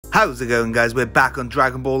How's it going, guys? We're back on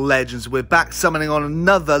Dragon Ball Legends. We're back summoning on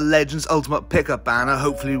another Legends Ultimate Pickup banner.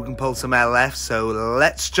 Hopefully we can pull some LF, so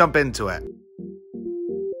let's jump into it.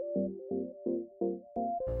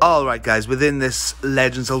 Alright guys, within this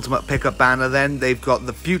Legends Ultimate Pickup banner then, they've got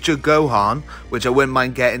the future Gohan, which I wouldn't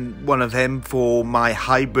mind getting one of him for my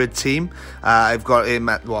hybrid team. I've got him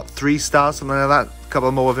at, what, 3 stars, something like that. A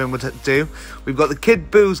couple more of him would do. We've got the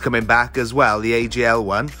Kid Boos coming back as well, the AGL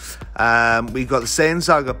one. We've got the Saiyan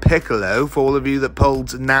Saga Piccolo. For all of you that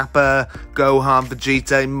pulled Nappa, Gohan,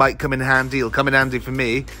 Vegeta, he might come in handy. He'll come in handy for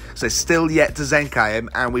me, so still yet to Zenkai him.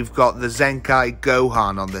 And we've got the Zenkai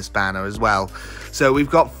Gohan on this banner as well. So we've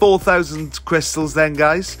got 4,000 crystals then,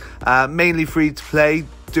 guys. Mainly free to play,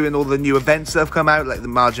 doing all the new events that have come out, like the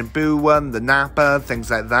Majin Buu one, the Nappa, things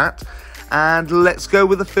like that. And let's go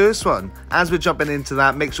with the first one. As we're jumping into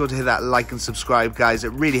that, make sure to hit that like and subscribe, guys.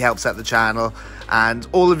 It really helps out the channel. And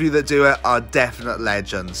all of you that do it are definite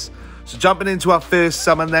legends. So jumping into our first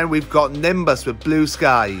summon then, we've got Nimbus with Blue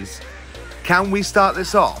Skies. Can we start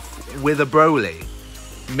this off with a Broly?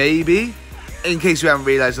 Maybe. In case you haven't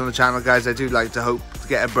realised on the channel, guys, I do like to hope to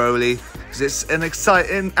get a Broly, because it's an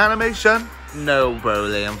exciting animation. No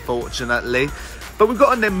Broly, unfortunately. But we've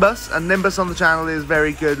got a Nimbus, and Nimbus on the channel is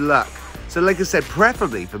very good luck. So like I said,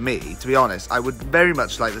 preferably for me, to be honest, I would very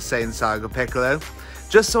much like the Saiyan Saga Piccolo,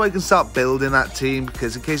 just so I can start building that team,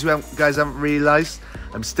 because in case you guys haven't realised,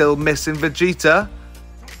 I'm still missing Vegeta.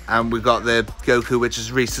 And we've got the Goku, which is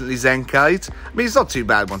recently Zenkai'd. I mean, it's not too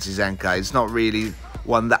bad once he's Zenkai'd. It's not really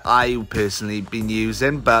one that I personally been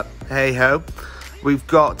using, but hey ho. We've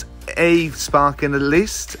got a Sparkin at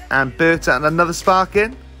least, and Berta and another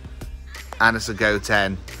Sparkin, and it's a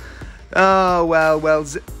Goten. Oh well,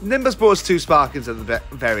 Nimbus brought us 2 Sparkins at the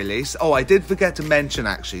very least. Oh, I did forget to mention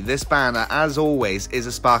actually, this banner as always is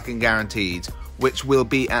a Sparkin guaranteed, which will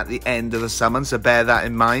be at the end of the summon, so bear that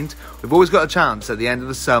in mind. We've always got a chance at the end of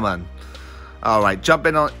the summon. Alright,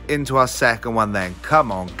 jumping on into our second one then.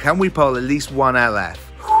 Come on, can we pull at least one LF?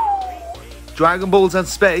 Dragon Balls and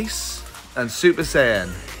Space and Super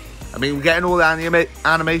Saiyan. I mean, we're getting all the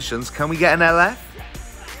animations. Can we get an LF?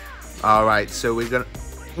 Alright, so we're gonna...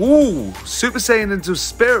 Ooh, Super Saiyan into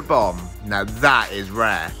Spirit Bomb. Now that is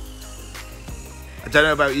rare. I don't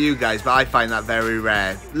know about you guys, but I find that very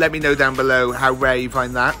rare. Let me know down below how rare you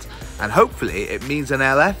find that. And hopefully it means an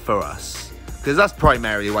LF for us, because that's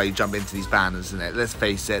primarily why you jump into these banners, isn't it? Let's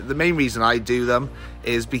face it. The main reason I do them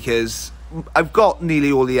is because I've got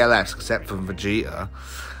nearly all the LFs except for Vegeta.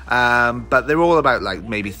 But they're all about like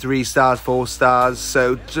maybe 3 stars, 4 stars.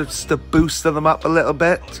 So just to boost them up a little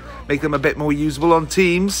bit, make them a bit more usable on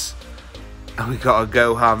teams. And we got a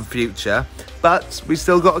Gohan future, but we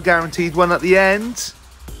still got a guaranteed one at the end.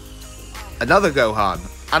 Another Gohan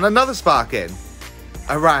and another Sparkin.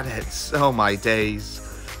 I ran it. Oh my days.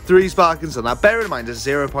 3 Sparkins on that. Bear in mind, there's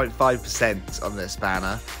 0.5% on this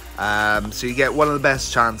banner. So you get one of the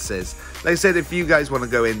best chances. Like I said, if you guys want to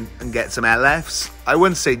go in and get some LFs, I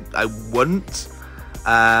wouldn't say I wouldn't.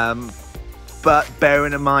 But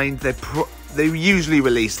bearing in mind, they usually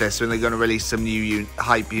release this when they're going to release some new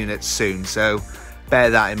hype units soon. So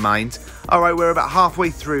bear that in mind. Alright, we're about halfway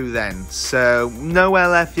through then. So no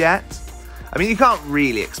LF yet. I mean, you can't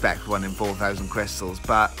really expect one in 4,000 crystals,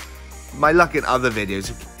 but my luck in other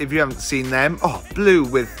videos, if you haven't seen them, oh, Blue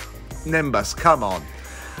with Nimbus, come on.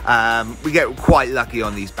 We get quite lucky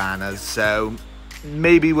on these banners, so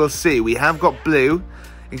maybe we'll see. We have got Blue.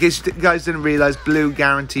 In case you guys didn't realise, Blue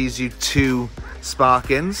guarantees you 2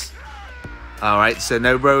 Sparkins. Alright, so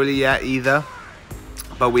no Broly yet either,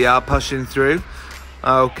 but we are pushing through.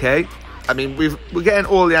 Okay, I mean, we're getting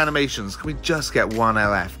all the animations. Can we just get one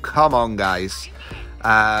LF? Come on, guys.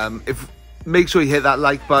 Make sure you hit that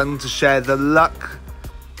like button to share the luck.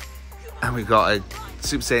 And we got a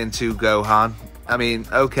Super Saiyan 2 Gohan. I mean,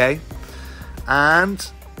 okay. And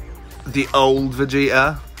the old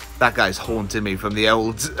Vegeta. That guy's haunting me from the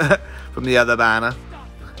old, from the other banner.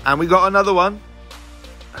 And we got another one.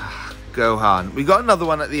 Gohan. We got another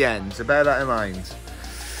one at the end, so bear that in mind.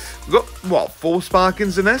 We got, what, 4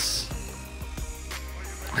 Sparkins in this?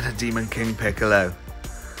 And a Demon King Piccolo.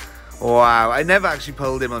 Wow, I never actually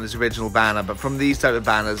pulled him on his original banner, but from these type of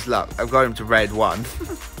banners, look, I've got him to red 1.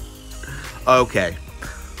 Okay.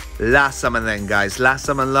 Last summon then, guys. Last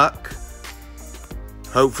summon luck.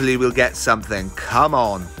 Hopefully we'll get something. Come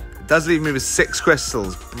on. It does leave me with 6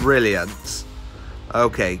 crystals. Brilliant.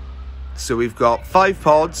 Okay. So we've got 5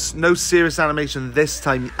 pods. No serious animation this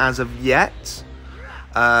time as of yet.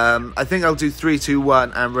 I think I'll do 3, 2,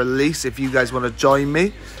 1 and release if you guys want to join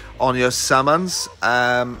me on your summons.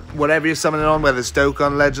 Whatever you're summoning on, whether it's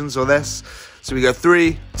Dokkan Legends or this. So we go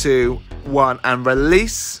 3, 2, 1, and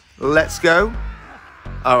release. Let's go.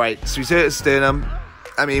 Alright, so we see it sternum.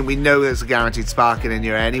 I mean, we know there's a guaranteed sparking in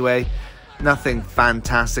here anyway. Nothing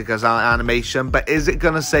fantastic as our animation, but is it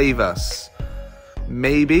going to save us?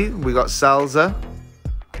 Maybe. We got Salza.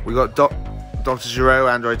 We got Dr. Giro,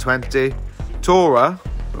 Android 20. Tora.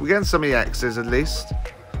 We're getting some EXs at least.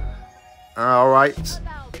 Alright.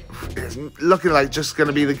 It's looking like just going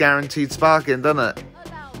to be the guaranteed sparking, doesn't it?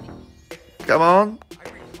 Come on.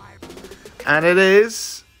 And it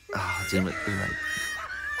is. Oh, damn it.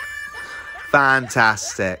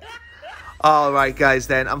 Fantastic. Alright, guys,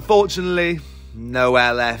 then. Unfortunately, no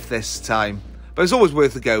LF this time. But it's always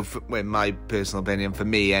worth a go, in my personal opinion, for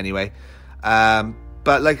me anyway.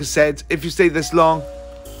 But like I said, if you stayed this long,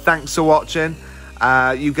 thanks for watching.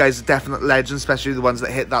 You guys are definite legends, especially the ones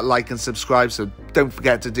that hit that like and subscribe, so don't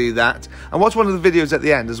forget to do that. And watch one of the videos at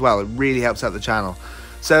the end as well. It really helps out the channel.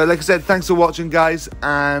 So like I said, thanks for watching, guys,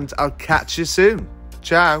 and I'll catch you soon.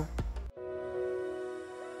 Ciao.